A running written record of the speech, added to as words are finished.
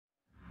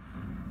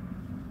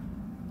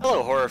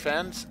Hello horror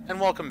fans,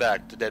 and welcome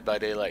back to Dead by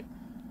Daylight.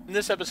 In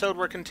this episode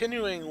we're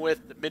continuing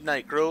with the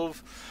Midnight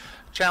Grove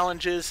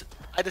challenges.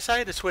 I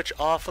decided to switch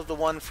off of the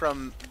one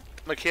from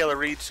Michaela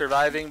Reed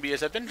surviving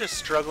because I've been just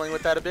struggling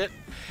with that a bit,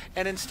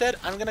 and instead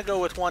I'm going to go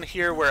with one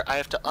here where I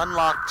have to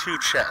unlock 2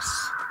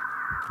 chests.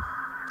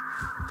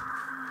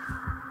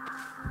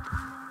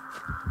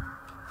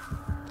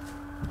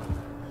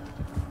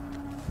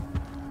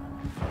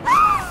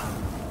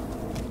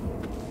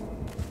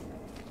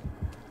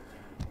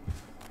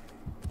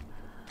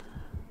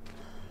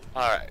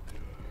 Alright,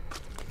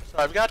 so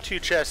I've got 2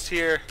 chests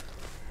here.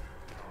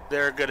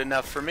 They're good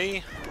enough for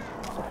me.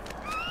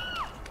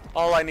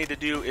 All I need to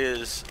do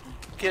is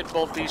get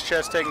both these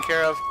chests taken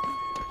care of.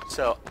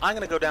 So I'm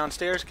going to go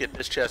downstairs, get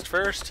this chest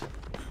first,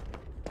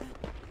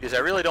 because I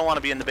really don't want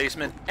to be in the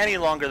basement any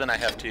longer than I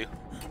have to.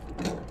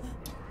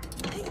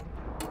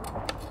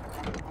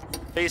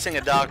 Facing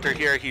a doctor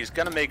here, he's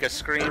going to make a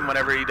scream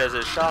whenever he does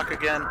his shock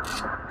again.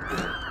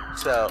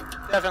 So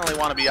definitely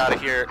want to be out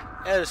of here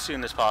as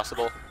soon as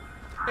possible.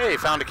 Hey,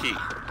 found a key.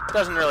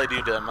 Doesn't really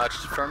do that much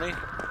for me.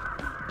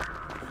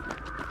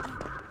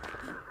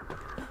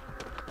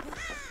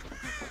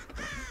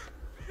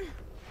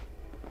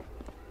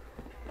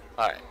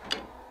 Alright,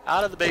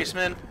 out of the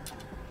basement.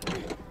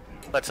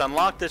 Let's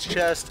unlock this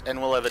chest and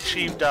we'll have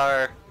achieved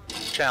our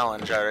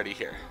challenge already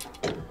here.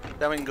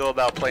 Then we can go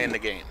about playing the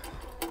game.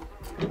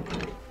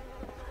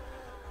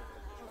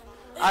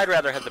 I'd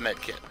rather have the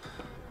med kit.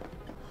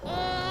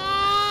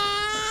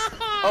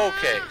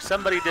 Okay,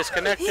 somebody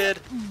disconnected.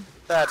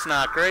 That's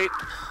not great.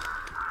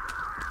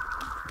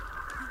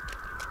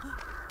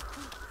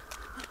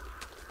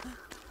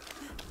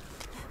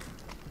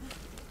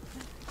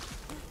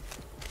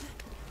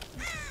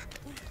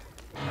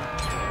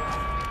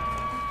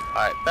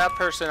 Alright, that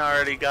person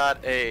already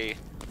got a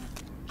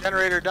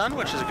generator done,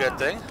 which is a good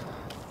thing.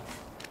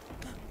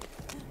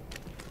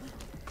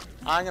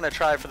 I'm gonna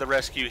try for the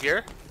rescue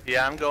here.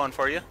 Yeah, I'm going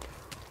for you.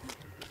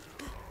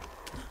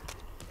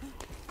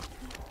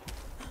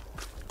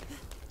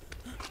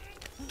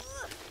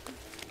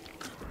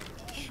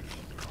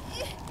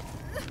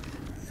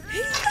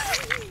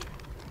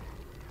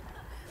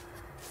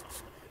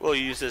 We'll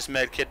use this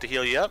med kit to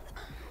heal you up.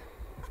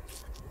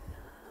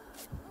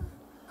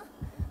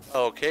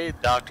 Okay,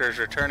 doctor's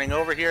returning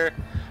over here.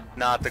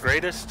 Not the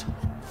greatest.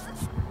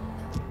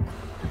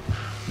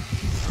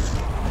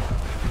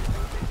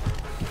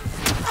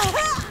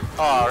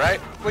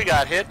 Alright, we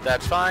got hit.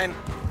 That's fine.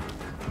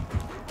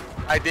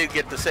 I did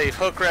get the safe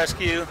hook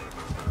rescue.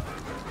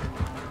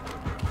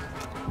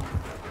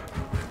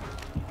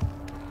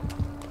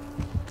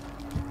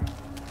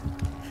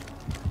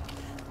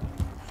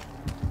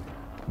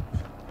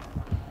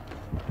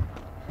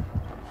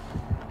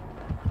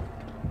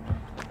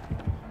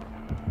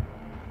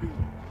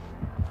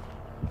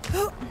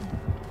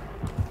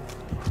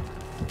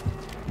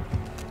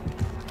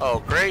 Oh,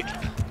 great.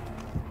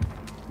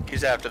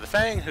 He's after the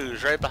Fang,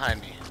 who's right behind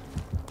me.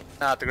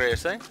 Not the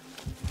greatest thing.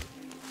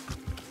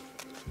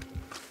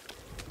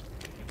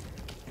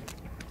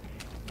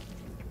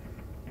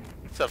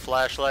 It's a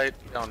flashlight.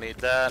 Don't need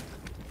that.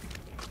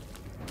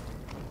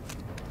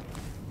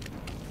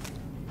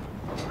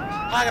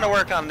 I'm gonna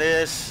work on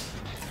this.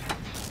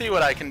 See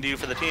what I can do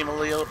for the team a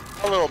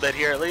little bit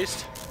here at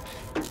least.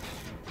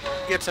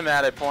 Get some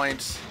added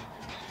points.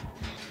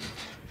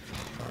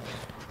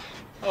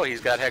 Oh,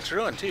 he's got Hex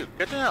Ruin too.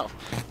 Good to know.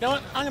 You know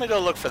what? I'm going to go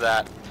look for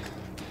that.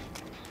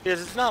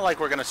 Because it's not like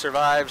we're going to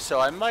survive, so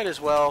I might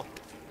as well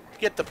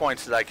get the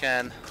points that I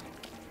can.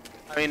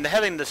 I mean,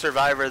 having the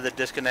survivor that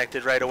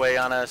disconnected right away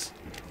on us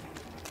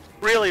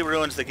really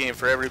ruins the game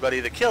for everybody,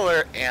 the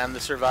killer and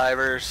the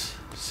survivors.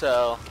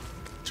 So,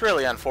 it's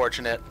really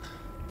unfortunate.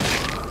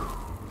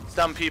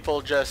 Some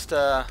people just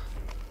are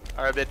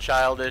a bit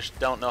childish,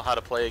 don't know how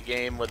to play a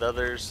game with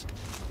others.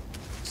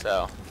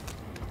 So,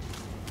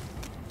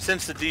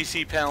 since the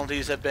DC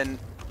penalties have been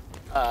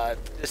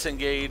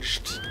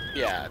disengaged,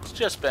 yeah, it's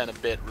just been a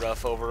bit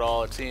rough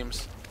overall, it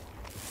seems.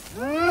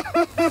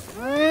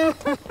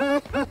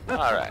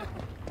 Alright.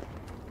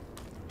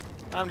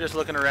 I'm just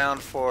looking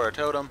around for a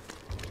totem.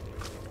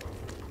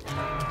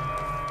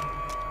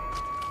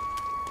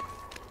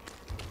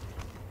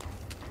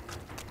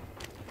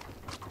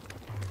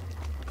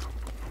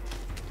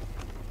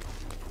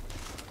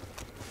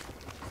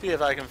 See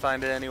if I can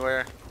find it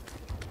anywhere.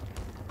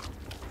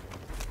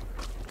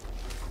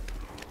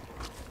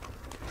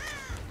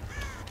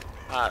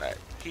 Alright,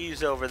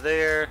 he's over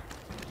there.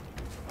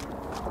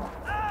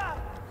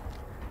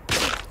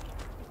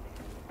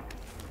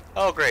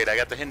 Oh great, I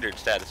got the hindered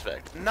status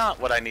effect. Not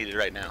what I needed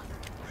right now.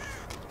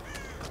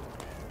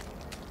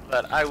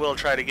 But I will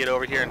try to get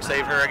over here and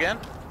save her again.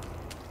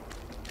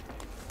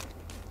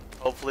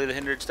 Hopefully the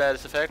hindered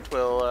status effect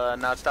will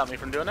not stop me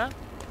from doing that.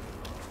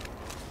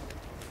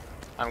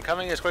 I'm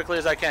coming as quickly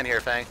as I can here,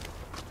 Fang.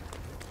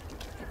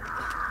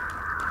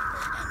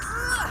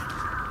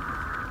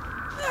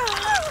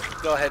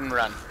 Go ahead and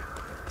run.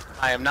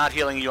 I am not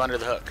healing you under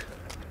the hook.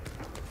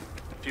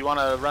 If you want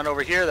to run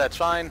over here, that's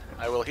fine.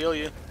 I will heal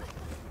you.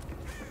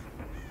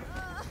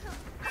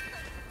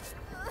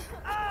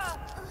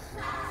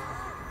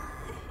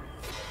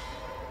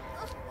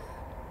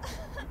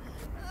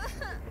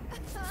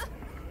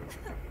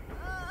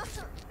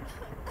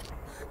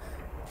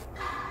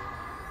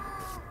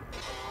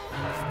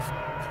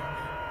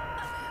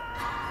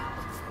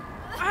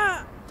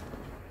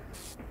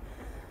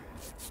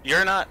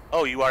 You're not...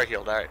 Oh, you are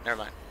healed. Alright, never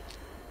mind.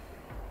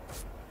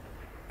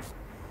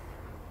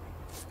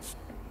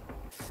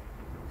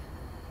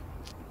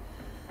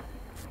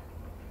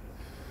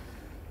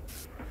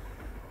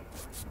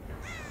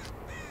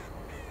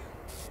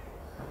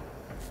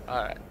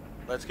 Alright,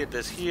 let's get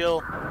this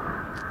heal,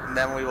 and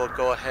then we will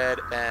go ahead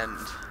and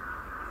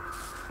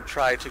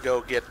try to go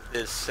get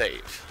this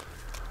save.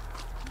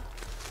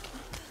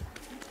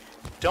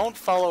 Don't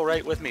follow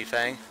right with me,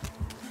 Fang.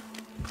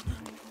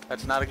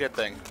 That's not a good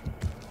thing.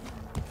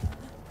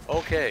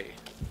 Okay.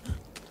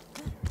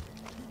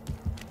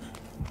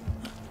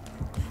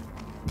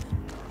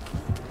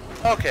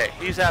 Okay,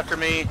 he's after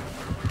me.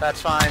 That's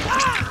fine.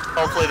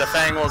 Hopefully the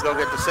Fang will go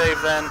get the save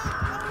then.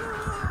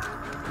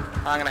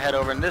 I'm gonna head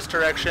over in this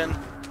direction.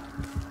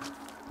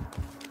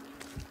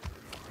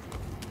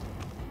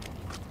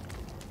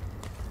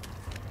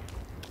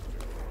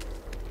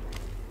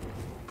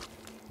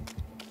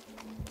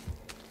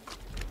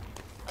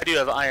 I do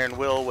have Iron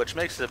Will, which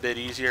makes it a bit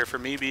easier for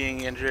me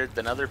being injured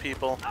than other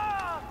people.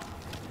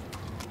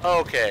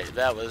 Okay,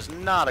 that was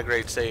not a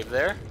great save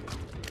there.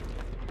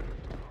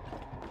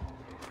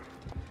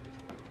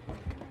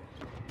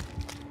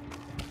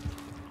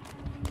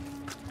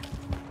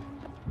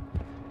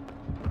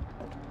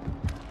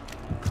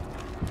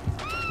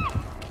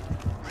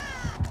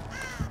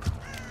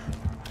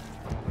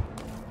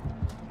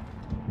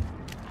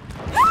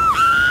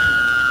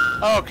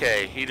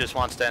 Okay, he just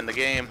wants to end the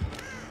game.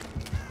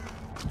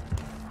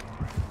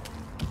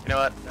 You know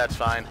what? That's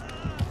fine.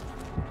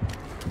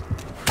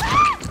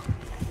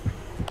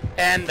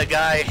 And the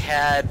guy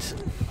had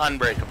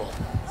Unbreakable.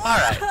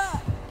 Alright.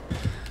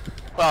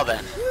 Well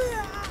then.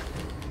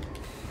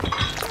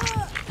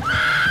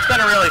 It's been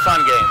a really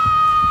fun game.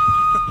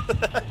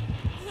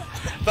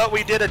 But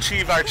we did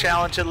achieve our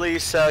challenge at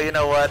least, so you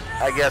know what?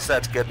 I guess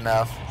that's good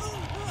enough.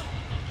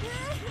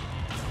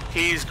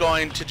 He's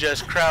going to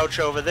just crouch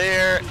over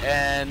there,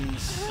 and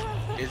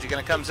is he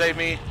going to come save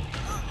me?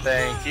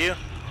 Thank you.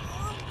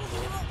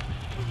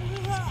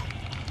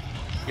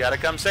 You gotta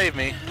come save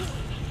me.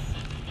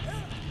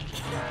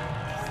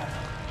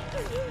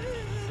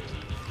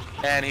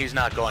 And he's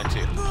not going to.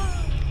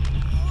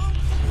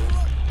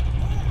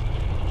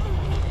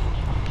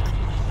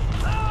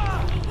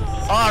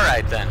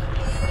 Alright then.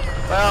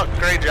 Well,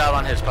 great job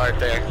on his part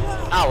there.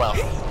 Oh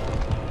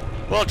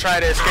well. We'll try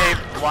to escape.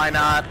 Why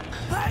not?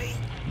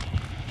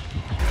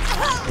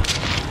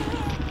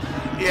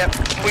 Yep,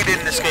 we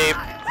didn't escape.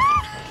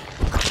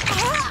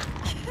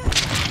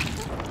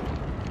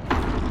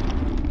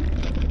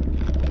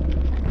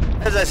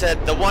 As I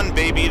said, the one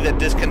baby that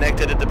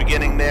disconnected at the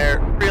beginning there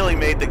really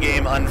made the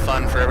game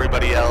unfun for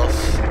everybody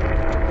else.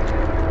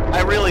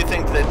 I really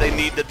think that they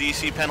need the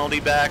DC penalty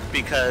back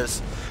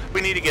because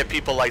we need to get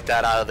people like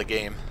that out of the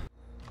game.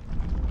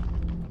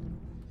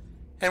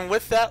 And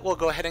with that, we'll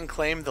go ahead and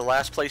claim the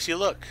last place you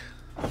look.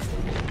 I'm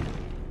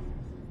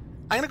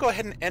going to go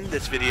ahead and end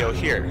this video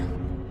here.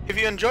 If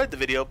you enjoyed the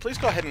video, please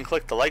go ahead and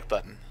click the like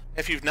button.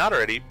 If you've not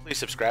already, please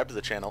subscribe to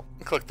the channel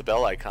and click the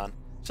bell icon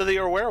so that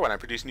you're aware when I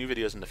produce new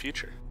videos in the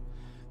future.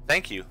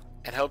 Thank you,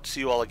 and hope to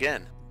see you all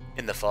again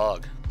in the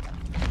fog.